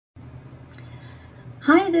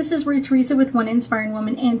Hi, this is Ruth Theresa with One Inspiring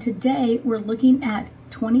Woman, and today we're looking at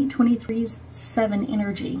 2023's 7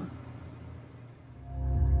 energy.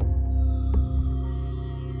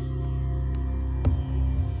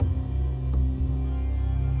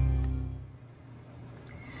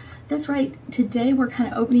 That's right. Today we're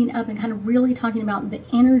kind of opening up and kind of really talking about the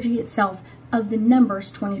energy itself of the numbers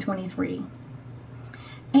 2023.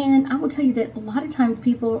 And I will tell you that a lot of times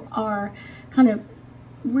people are kind of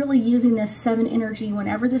really using this 7 energy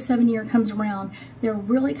whenever the 7 year comes around. They're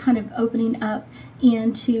really kind of opening up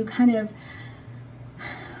into kind of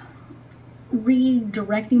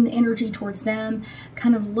redirecting the energy towards them,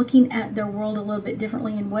 kind of looking at their world a little bit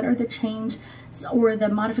differently, and what are the change or the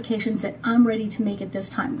modifications that I'm ready to make at this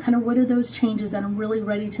time. Kind of what are those changes that I'm really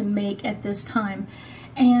ready to make at this time.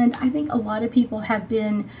 And I think a lot of people have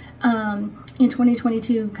been in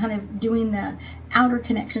 2022 kind of doing the outer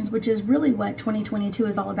connections, which is really what 2022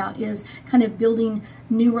 is all about, is kind of building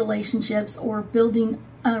new relationships or building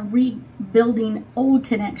rebuilding old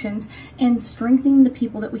connections and strengthening the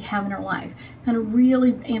people that we have in our life, kind of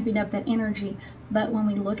really amping up that energy. But when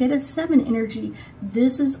we look at a 7 energy,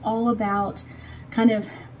 this is all about kind of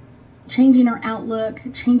changing our outlook,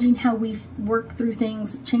 changing how we work through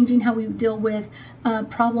things, changing how we deal with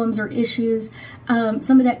problems or issues.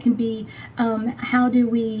 Some of that can be how do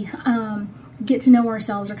we get to know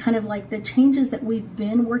ourselves, or kind of like the changes that we've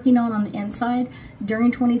been working on the inside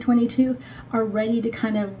during 2022 are ready to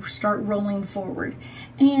kind of start rolling forward.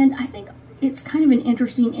 And I think it's kind of an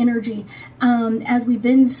interesting energy as we've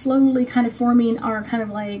been slowly kind of forming our kind of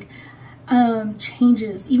like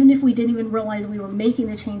changes. Even if we didn't even realize we were making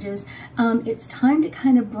the changes, it's time to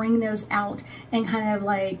kind of bring those out and kind of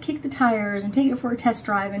like kick the tires and take it for a test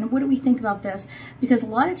drive. And what do we think about this? Because a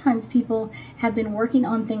lot of times people have been working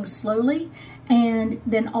on things slowly, and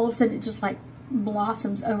then all of a sudden it just like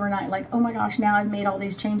blossoms overnight, like, oh my gosh, now I've made all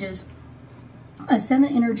these changes. A 7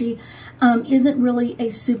 energy isn't really a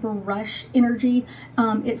super rush energy.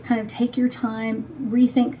 It's kind of take your time,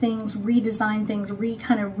 rethink things, redesign things,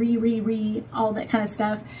 all that kind of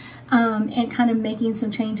stuff, and kind of making some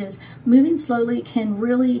changes. Moving slowly can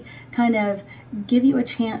really kind of give you a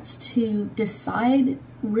chance to decide,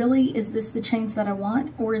 really, is this the change that I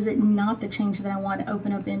want, or is it not the change that I want to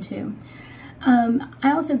open up into?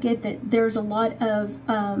 I also get that there's a lot of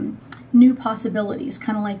new possibilities,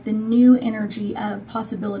 kind of like the new energy of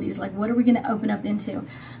possibilities, like what are we going to open up into?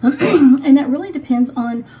 And that really depends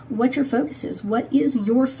on what your focus is. What is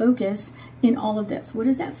your focus in all of this? What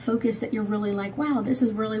is that focus that you're really like, wow, this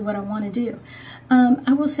is really what I want to do?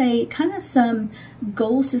 I will say kind of some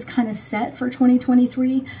goals to kind of set for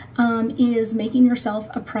 2023 is making yourself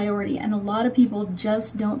a priority. And a lot of people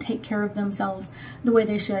just don't take care of themselves the way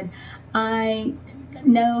they should. I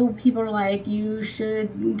know people are like, you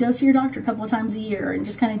should go see your doctor a couple of times a year and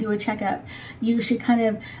just kind of do a checkup. You should kind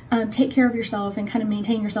of take care of yourself and kind of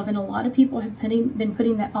maintain yourself. And a lot of people have been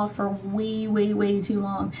putting that off for way too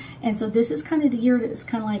long. And so this is kind of the year to just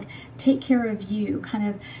kind of like take care of you, kind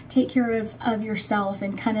of take care of yourself,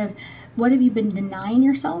 and kind of what have you been denying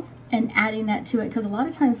yourself and adding that to it. Because a lot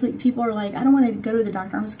of times like, people are like, I don't want to go to the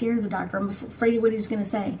doctor. I'm scared of the doctor. I'm afraid of what he's going to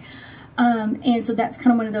say. And so that's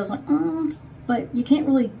kind of one of those like, but you can't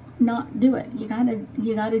really not do it. You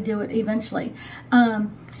gotta do it eventually.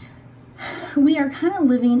 We are kind of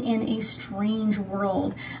living in a strange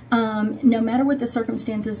world. No matter what the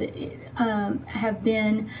circumstances have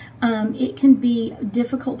been, it can be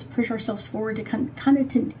difficult to push ourselves forward to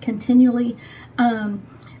continually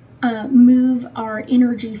move our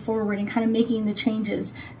energy forward and kind of making the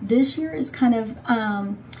changes. This year is kind of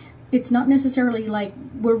it's not necessarily like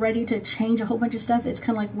we're ready to change a whole bunch of stuff. It's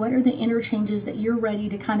kind of like, what are the inner changes that you're ready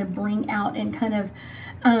to kind of bring out and kind of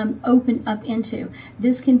open up into?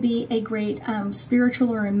 This can be a great spiritual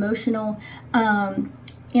or emotional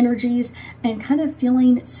energies, and kind of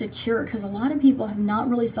feeling secure, because a lot of people have not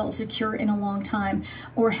really felt secure in a long time,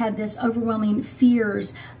 or had this overwhelming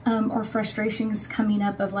fears or frustrations coming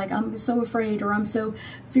up of like, I'm so afraid, or I'm so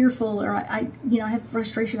fearful, or I have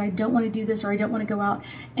frustration, I don't want to do this, or I don't want to go out.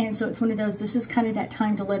 And so it's one of those, this is kind of that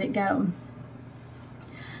time to let it go.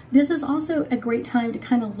 This is also a great time to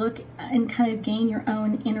kind of look and kind of gain your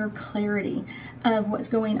own inner clarity of what's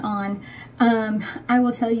going on. I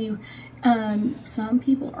will tell you, some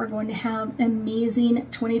people are going to have an amazing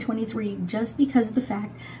 2023 just because of the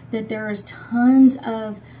fact that there is tons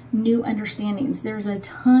of new understandings. There's a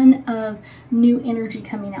ton of new energy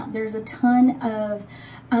coming out. There's a ton of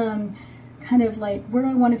kind kind of like, where do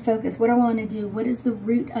I want to focus? What do I want to do? What is the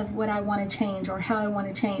root of what I want to change or how I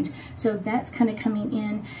want to change? So that's kind of coming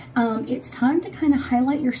in. It's time to kind of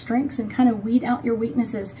highlight your strengths and kind of weed out your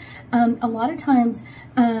weaknesses. A lot of times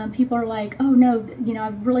people are like, oh no, you know,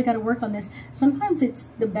 I've really got to work on this. Sometimes it's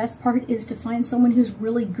the best part is to find someone who's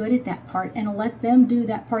really good at that part and let them do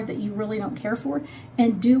that part that you really don't care for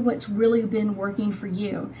and do what's really been working for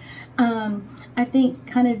you. I think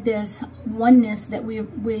kind of this oneness that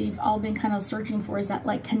we've all been kind of searching for is that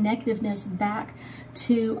like connectiveness back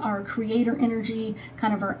to our creator energy,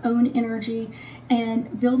 kind of our own energy,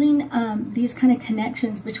 and building these kind of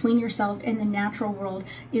connections between yourself and the natural world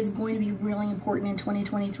is going to be really important in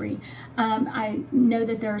 2023. I know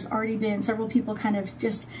that there's already been several people kind of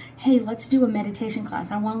just, hey, let's do a meditation class.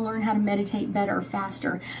 I want to learn how to meditate better,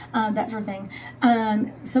 faster, that sort of thing.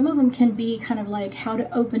 Some of them can be kind of like how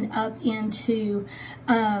to open up into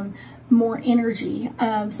more energy.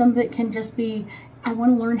 Some of it can just be, I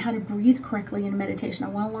want to learn how to breathe correctly in meditation. I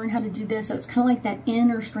want to learn how to do this. So it's kind of like that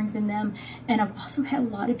inner strength in them. And I've also had a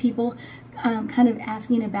lot of people kind of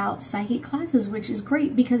asking about psychic classes, which is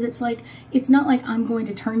great because it's like, it's not like I'm going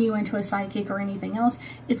to turn you into a psychic or anything else.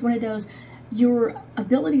 It's one of those, your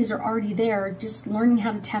abilities are already there, just learning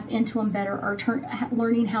how to tap into them better, or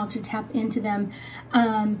learning how to tap into them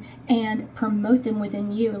and promote them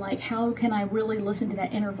within you. Like, how can I really listen to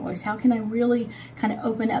that inner voice? How can I really kind of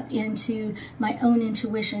open up into my own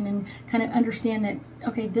intuition and kind of understand that,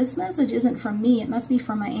 okay, this message isn't from me, it must be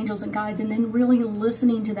from my angels and guides. And then really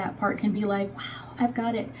listening to that part can be like, wow, I've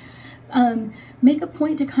got it. Make a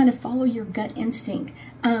point to kind of follow your gut instinct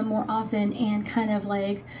more often, and kind of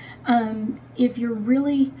like if you're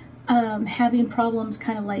really having problems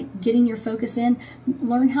kind of like getting your focus in,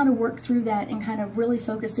 learn how to work through that and kind of really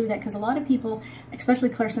focus through that, because a lot of people, especially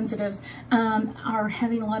clairsensitives, are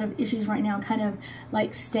having a lot of issues right now kind of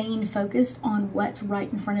like staying focused on what's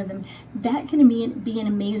right in front of them. That can be an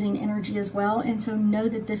amazing energy as well, and so know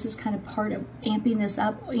that this is kind of part of amping this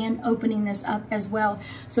up and opening this up as well.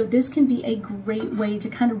 So this can be a great way to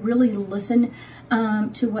kind of really listen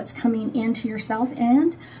to what's coming into yourself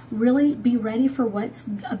and really be ready for what's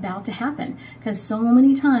about to happen, because so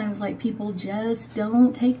many times like people just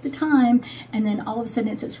don't take the time, and then all of a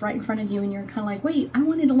sudden it's right in front of you and you're kind of like, wait, I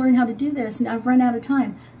wanted to learn how to do this and I've run out of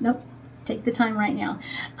time. Nope, take the time right now.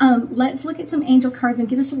 Let's look at some angel cards and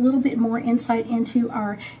get us a little bit more insight into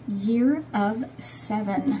our year of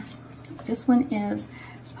 7. This one is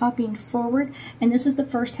popping forward, and this is the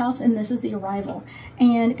first house, and this is the arrival,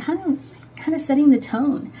 and kind of setting the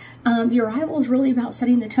tone. The arrival is really about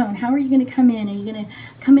setting the tone. How are you going to come in? Are you going to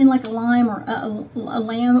come in like a lamb or a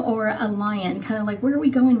lamb or a lion? Kind of like, where are we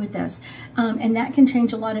going with this? And that can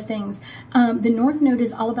change a lot of things. The North Node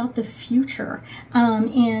is all about the future.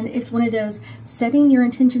 And it's one of those, setting your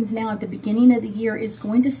intentions now at the beginning of the year is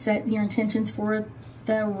going to set your intentions for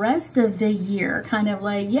the rest of the year. Kind of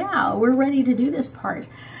like, yeah, we're ready to do this part.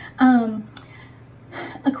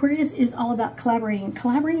 Aquarius is all about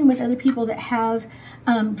collaborating with other people that have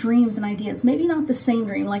dreams and ideas. Maybe not the same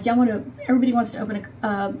dream, like everybody wants to open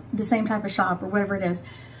the same type of shop or whatever it is.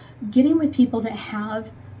 Getting with people that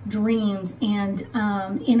have dreams and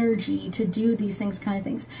energy to do these kind of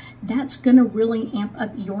things, that's going to really amp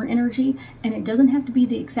up your energy. And it doesn't have to be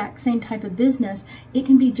the exact same type of business. It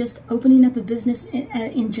can be just opening up a business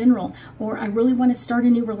in general, or I really want to start a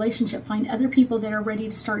new relationship. Find other people that are ready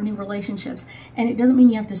to start new relationships, and it doesn't mean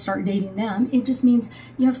you have to start dating them. It just means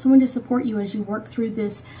you have someone to support you as you work through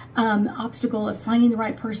this obstacle of finding the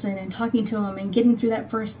right person and talking to them and getting through that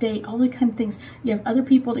first date, all the kind of things. You have other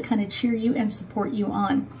people to kind of cheer you and support you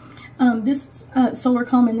on. This is solar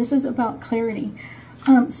calm, and this is about clarity.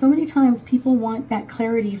 So many times people want that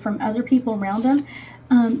clarity from other people around them,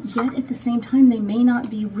 yet at the same time they may not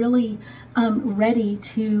be really ready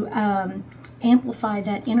to amplify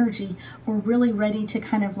that energy, or really ready to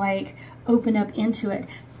kind of like open up into it.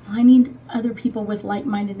 Finding other people with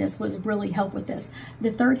like-mindedness was really help with this.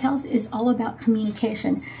 The third house is all about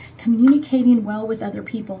communication. Communicating well with other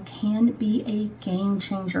people can be a game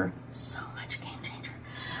changer. So much game changer.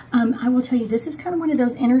 I will tell you, this is kind of one of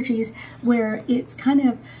those energies where it's kind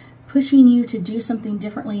of pushing you to do something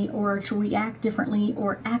differently, or to react differently,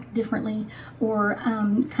 or act differently, or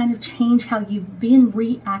kind of change how you've been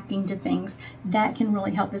reacting to things. That can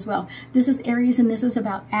really help as well. This is Aries, and this is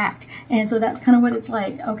about act. And so that's kind of what it's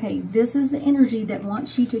like. Okay, this is the energy that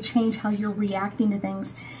wants you to change how you're reacting to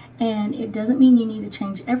things. And it doesn't mean you need to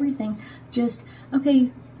change everything. Just,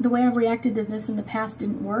 okay, the way I've reacted to this in the past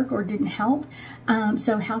didn't work or didn't help.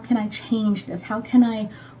 So how can I change this? How can I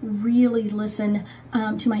really listen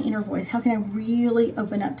to my inner voice? How can I really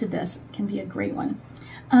open up to this? It can be a great one.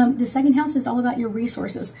 The second house is all about your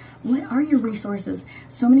resources. What are your resources?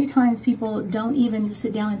 So many times people don't even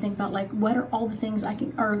sit down and think about, like, what are all the things I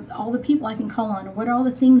can, or all the people I can call on, or what are all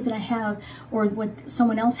the things that I have, or what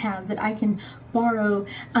someone else has that I can borrow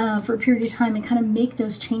for a period of time and kind of make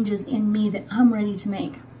those changes in me that I'm ready to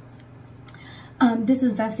make. This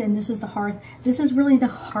is Vesta, and this is the hearth. This is really the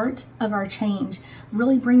heart of our change,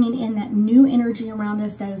 really bringing in that new energy around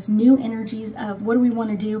us, those new energies of what do we want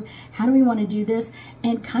to do, how do we want to do this,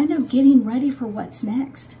 and kind of getting ready for what's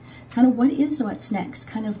next. Kind of what is what's next,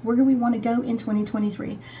 kind of where do we want to go in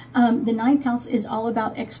 2023. The ninth house is all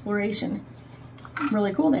about exploration.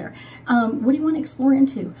 Really cool there. What do you want to explore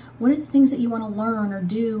into? What are the things that you want to learn or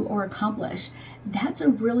do or accomplish? That's a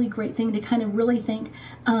really great thing to kind of really think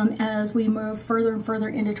as we move further and further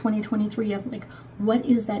into 2023 of, like, what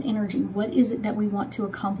is that energy? What is it that we want to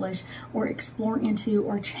accomplish or explore into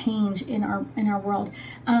or change in our world?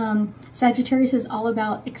 Sagittarius is all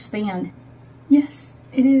about expand. Yes.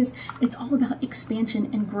 It is. It's all about expansion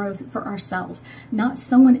and growth for ourselves, not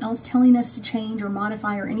someone else telling us to change or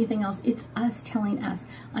modify or anything else. It's us telling us,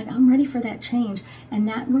 like, I'm ready for that change. And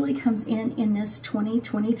that really comes in this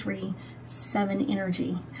 2023 7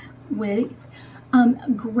 energy with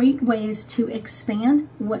great ways to expand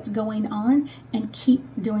what's going on and keep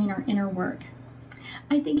doing our inner work.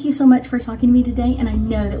 I thank you so much for talking to me today, and I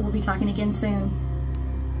know that we'll be talking again soon.